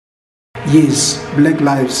yes, Black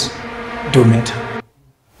lives do matter.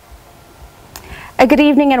 Good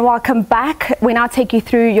evening and welcome back. We now take you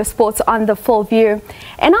through your sports on the full view.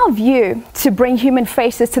 In our view, to bring human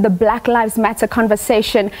faces to the Black Lives Matter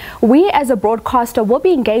conversation, we as a broadcaster will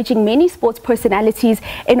be engaging many sports personalities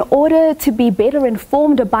in order to be better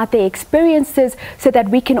informed about their experiences so that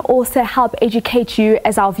we can also help educate you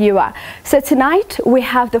as our viewer. So tonight we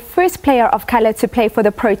have the first player of color to play for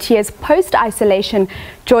the Proteas post-isolation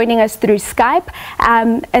joining us through Skype,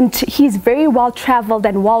 and he's very well traveled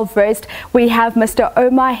and well versed. We have Mr.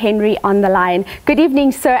 Omar Henry on the line. Good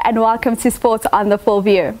evening, sir, and welcome to Sports on the Full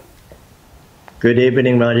View. Good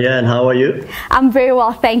evening, Maria, and how are you? I'm very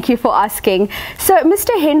well, thank you for asking. So,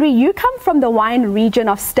 Mr. Henry, you come from the wine region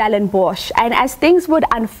of Stellenbosch, and as things would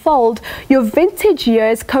unfold, your vintage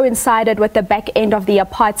years coincided with the back end of the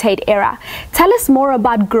apartheid era. Tell us more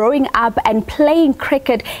about growing up and playing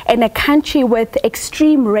cricket in a country with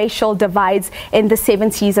extreme racial divides in the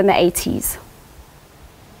 70s and the 80s.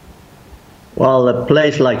 Well, a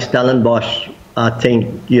place like Stellenbosch, I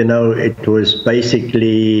think, it was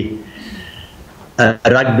basically a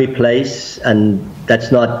rugby place, and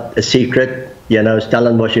that's not a secret.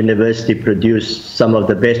 Stellenbosch University produced some of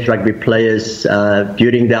the best rugby players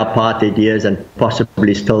during the apartheid years and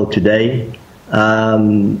possibly still today.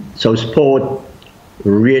 So sport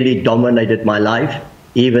really dominated my life,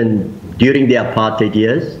 even during the apartheid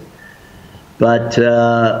years. But,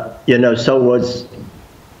 so was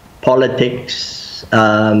politics,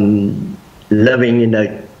 living in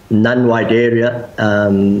a non-white area,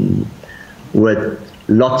 with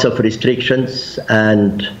lots of restrictions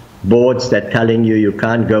and boards that telling you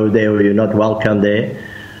can't go there or you're not welcome there.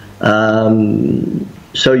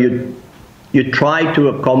 So you try to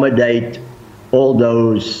accommodate all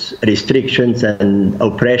those restrictions and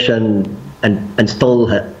oppression and still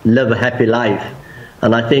live a happy life.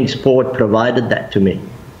 And I think sport provided that to me.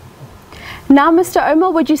 Now, Mr.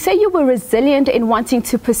 Omar, would you say you were resilient in wanting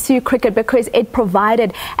to pursue cricket because it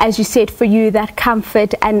provided, as you said, for you that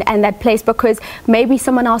comfort and that place, because maybe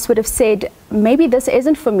someone else would have said, maybe this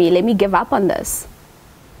isn't for me, let me give up on this?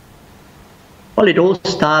 Well, it all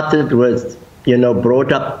started with,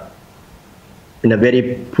 brought up in a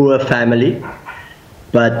very poor family,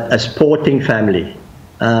 but a sporting family.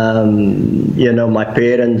 My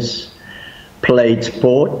parents played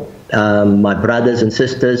sport. My brothers and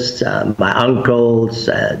sisters, my uncles,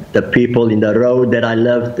 the people in the road that I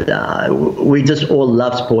lived, we just all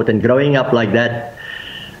loved sport. And growing up like that,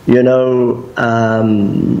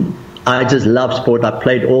 I just loved sport. I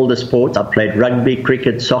played all the sports. I played rugby,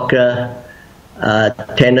 cricket, soccer,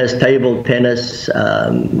 tennis, table tennis,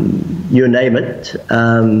 you name it.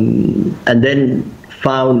 And then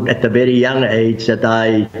found at a very young age that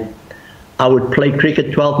I would play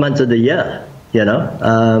cricket 12 months of the year.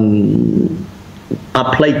 I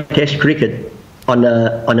played test cricket on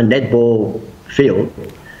a netball field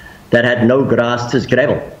that had no grass, just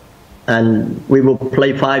gravel. And we will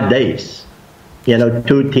play 5 days,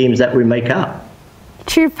 2 teams that we make up.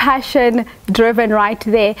 True passion driven right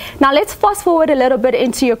there. Now let's fast forward a little bit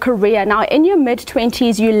into your career. Now in your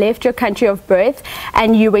mid-20s you left your country of birth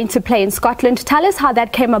and you went to play in Scotland. Tell us how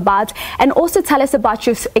that came about, and also tell us about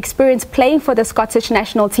your experience playing for the Scottish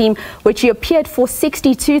national team, which you appeared for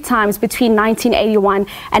 62 times between 1981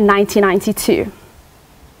 and 1992.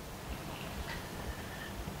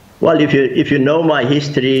 Well, if you know my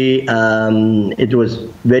history, it was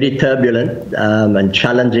very turbulent and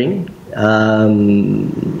challenging. I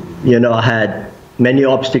had many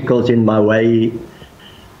obstacles in my way.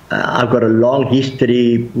 I've got a long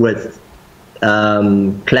history with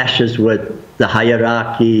clashes with the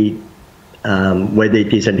hierarchy, whether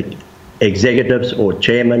it is an executives or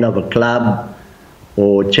chairman of a club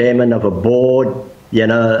or chairman of a board.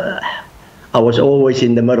 I was always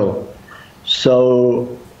in the middle.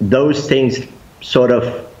 So those things sort of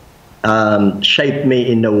shaped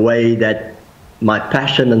me in a way that my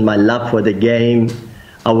passion and my love for the game,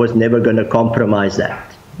 I was never going to compromise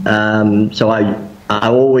that. So I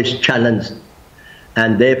always challenged,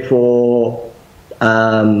 and therefore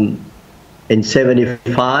in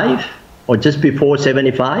 75 or just before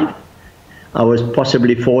 75, I was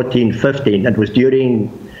possibly 14, 15. It was during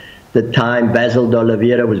the time Basil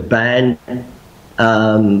d'Oliveira was banned.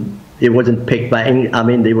 It wasn't picked by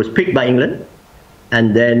England. It was picked by England,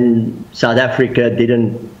 and then South Africa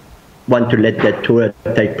didn't want to let that tour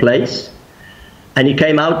take place. And he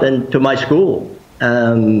came out to my school,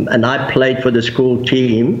 and I played for the school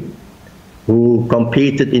team who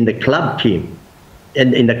competed in the club team,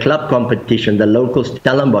 in the club competition, the local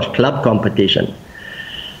Stellenbosch club competition.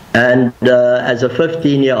 And as a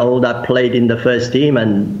 15-year-old, I played in the first team,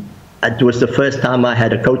 and it was the first time I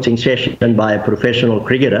had a coaching session by a professional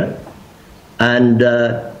cricketer, and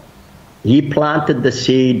he planted the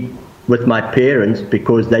seed with my parents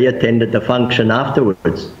because they attended the function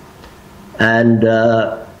afterwards. And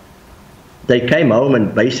they came home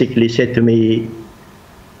and basically said to me,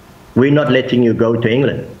 "We're not letting you go to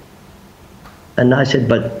England." And I said,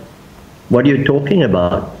 "But what are you talking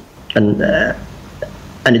about?"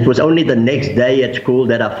 And it was only the next day at school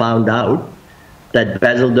that I found out that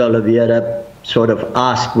Basil de Oliveira sort of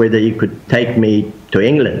asked whether he could take me to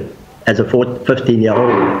England as a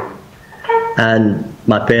 15-year-old. And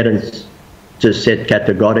my parents just said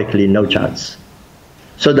categorically, no chance.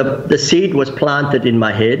 So the seed was planted in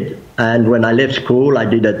my head, and when I left school, I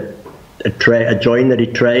did a joinery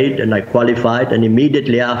trade, and I qualified, and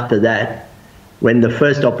immediately after that, when the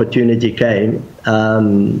first opportunity came,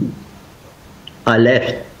 I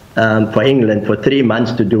left for England for 3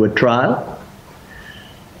 months to do a trial.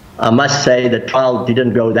 I must say the trial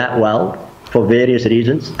didn't go that well for various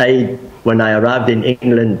reasons. When I arrived in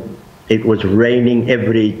England, it was raining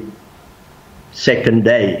every second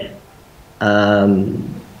day, and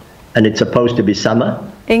it's supposed to be summer.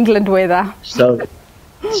 England weather. So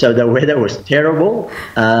the weather was terrible.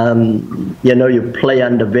 You play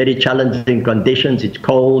under very challenging conditions. It's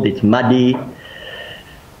cold, it's muddy.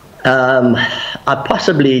 I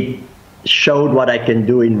possibly showed what I can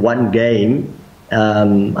do in one game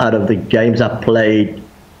out of the games I played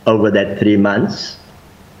over that 3 months.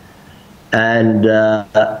 And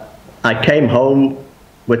I came home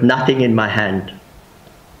with nothing in my hand.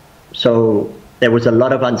 So there was a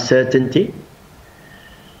lot of uncertainty.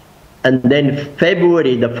 And then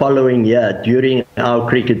February the following year, during our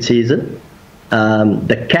cricket season,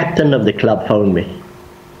 the captain of the club phoned me.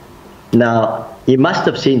 Now, he must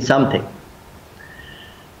have seen something.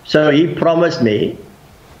 So he promised me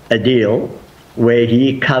a deal where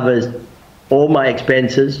he covers all my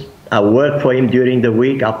expenses. I work for him during the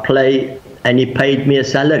week, I play, and he paid me a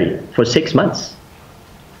salary for 6 months.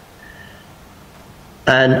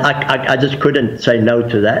 And I just couldn't say no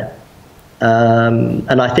to that.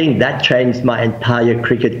 And I think that changed my entire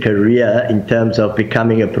cricket career in terms of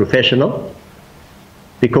becoming a professional,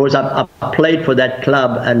 because I played for that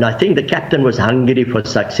club, and I think the captain was hungry for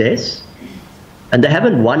success, and they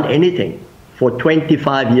haven't won anything for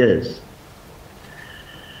 25 years.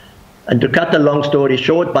 And to cut a long story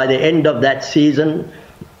short, by the end of that season,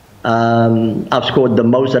 I've scored the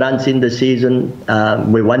most runs in the season.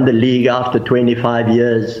 We won the league after 25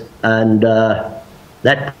 years, and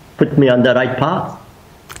that put me on the right path.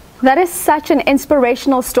 That is such an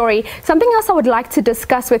inspirational story. Something else I would like to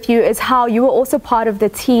discuss with you is how you were also part of the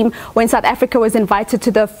team when South Africa was invited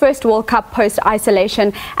to the first World Cup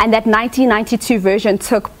post-isolation, and that 1992 version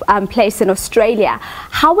took place in Australia.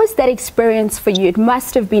 How was that experience for you? It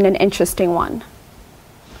must have been an interesting one.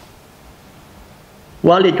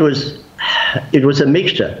 Well, it was a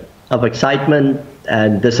mixture of excitement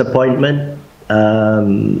and disappointment,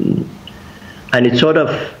 and it sort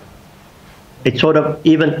of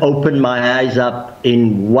even opened my eyes up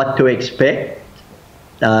in what to expect.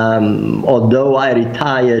 Although I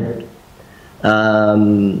retired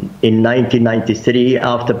in 1993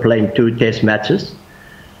 after playing 2 test matches,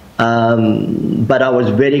 but I was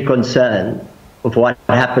very concerned of what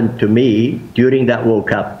happened to me during that World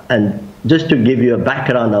Cup. And just to give you a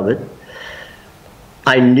background of it,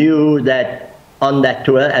 I knew that on that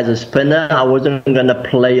tour as a spinner, I wasn't going to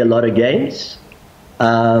play a lot of games.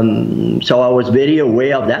 So I was very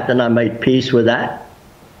aware of that, and I made peace with that.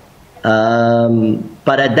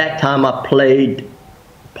 But at that time, I played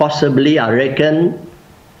possibly, I reckon,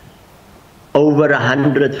 over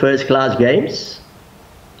 100 first-class games.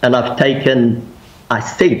 And I've taken, I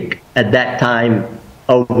think, at that time,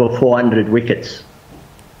 over 400 wickets.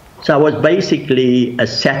 So I was basically a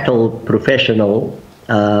settled professional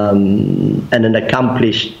and an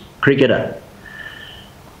accomplished cricketer.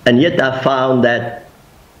 And yet I found that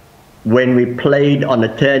when we played on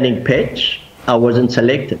a turning pitch, I wasn't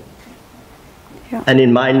selected. Yeah. And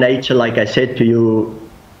in my nature, like I said to you,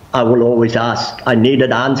 I will always ask. I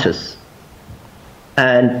needed answers.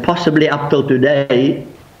 And possibly up till today,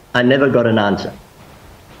 I never got an answer.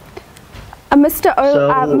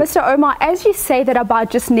 Mr. Omar, as you say that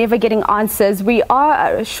about just never getting answers, we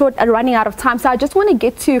are running out of time. So I just want to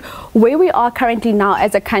get to where we are currently now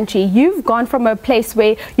as a country. You've gone from a place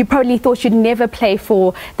where you probably thought you'd never play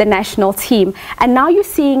for the national team, and now you're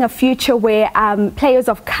seeing a future where players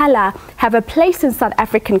of colour have a place in South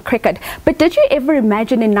African cricket. But did you ever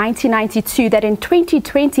imagine in 1992 that in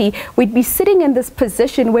 2020 we'd be sitting in this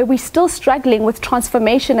position where we're still struggling with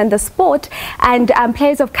transformation in the sport, and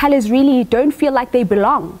players of colours really don't feel like they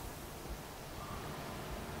belong?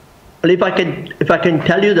 Well, if I can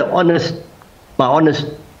tell you my honest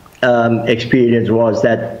experience was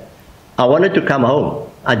that I wanted to come home.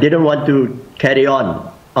 I didn't want to carry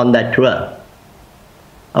on that tour.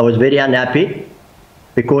 I was very unhappy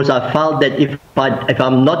because I felt that if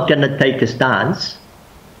I'm not going to take a stance,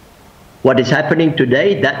 what is happening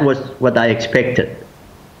today, that was what I expected.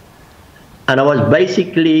 And I was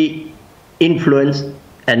basically influenced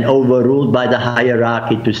and overruled by the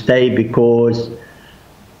hierarchy to stay because,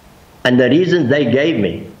 and the reasons they gave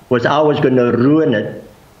me was I was going to ruin it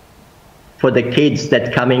for the kids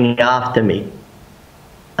that coming after me.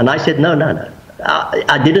 And I said, no.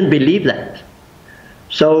 I didn't believe that.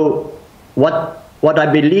 So what I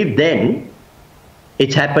believed then,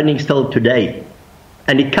 it's happening still today.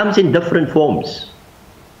 And it comes in different forms,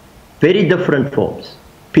 very different forms.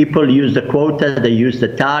 People use the quota, they use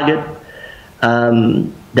the target,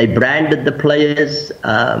 they branded the players.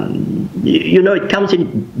 It comes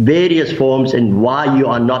in various forms and why you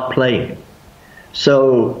are not playing.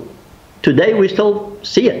 So today we still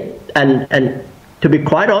see it. And to be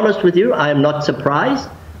quite honest with you, I am not surprised,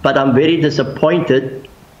 but I'm very disappointed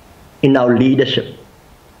in our leadership.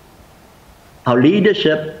 Our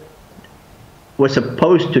leadership was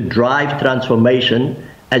supposed to drive transformation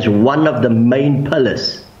as one of the main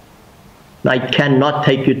pillars. I cannot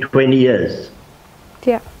take you 20 years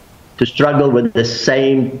to struggle with the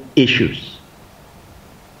same issues.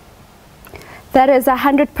 That is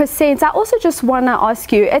 100%. I also just want to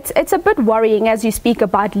ask you, it's a bit worrying as you speak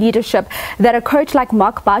about leadership that a coach like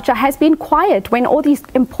Mark Boucher has been quiet when all these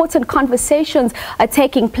important conversations are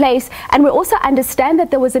taking place. And we also understand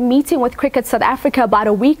that there was a meeting with Cricket South Africa about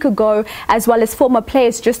a week ago, as well as former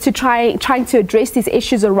players, just to trying to address these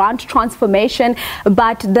issues around transformation.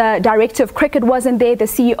 But the director of cricket wasn't there, the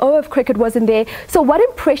CEO of cricket wasn't there. So what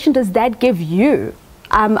impression does that give you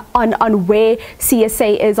on where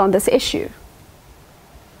CSA is on this issue?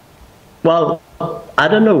 Well, I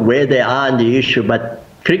don't know where they are in the issue, but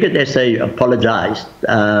Cricket SA apologized,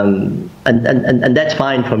 and that's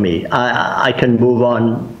fine for me. I can move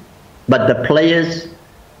on. But the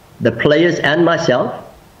players and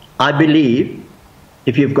myself, I believe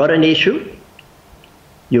if you've got an issue,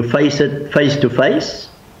 you face it face to face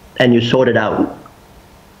and you sort it out.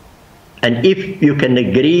 And if you can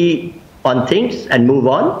agree on things and move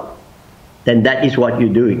on, then that is what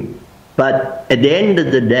you're doing. But at the end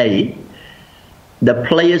of the day, the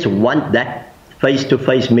players want that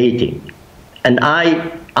face-to-face meeting. And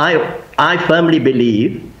I firmly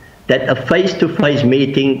believe that a face-to-face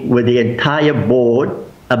meeting with the entire board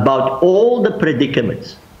about all the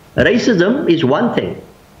predicaments. Racism is one thing.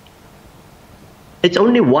 It's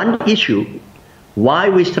only one issue why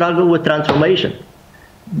we struggle with transformation.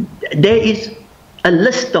 There is a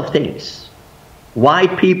list of things why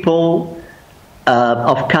people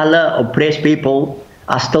of color, oppressed people,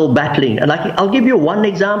 are still battling. And I'll give you one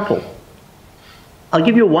example.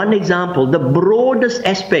 The broadest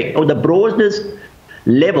aspect or the broadest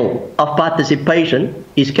level of participation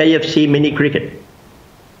is KFC mini cricket.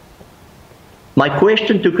 My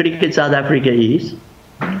question to Cricket South Africa is,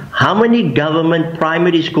 how many government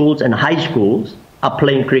primary schools and high schools are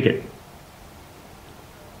playing cricket?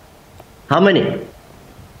 How many?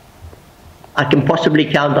 I can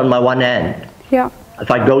possibly count on my one hand. Yeah. If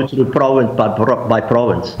I go through province by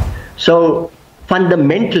province. So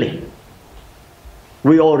fundamentally,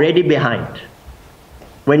 we're already behind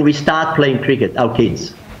when we start playing cricket, our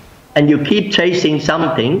kids. And you keep chasing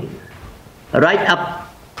something, right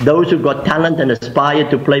up those who've got talent and aspire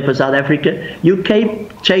to play for South Africa, you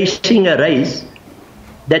keep chasing a race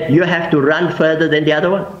that you have to run further than the other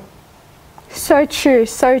one. So true,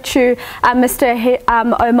 so true. Mr.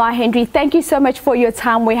 Omar Henry, thank you so much for your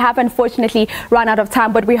time. We have unfortunately run out of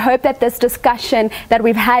time, but we hope that this discussion that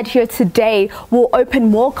we've had here today will open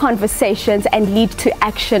more conversations and lead to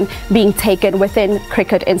action being taken within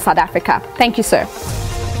cricket in South Africa. Thank you, sir.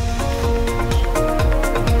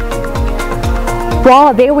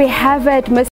 Well, there we have it, Mr.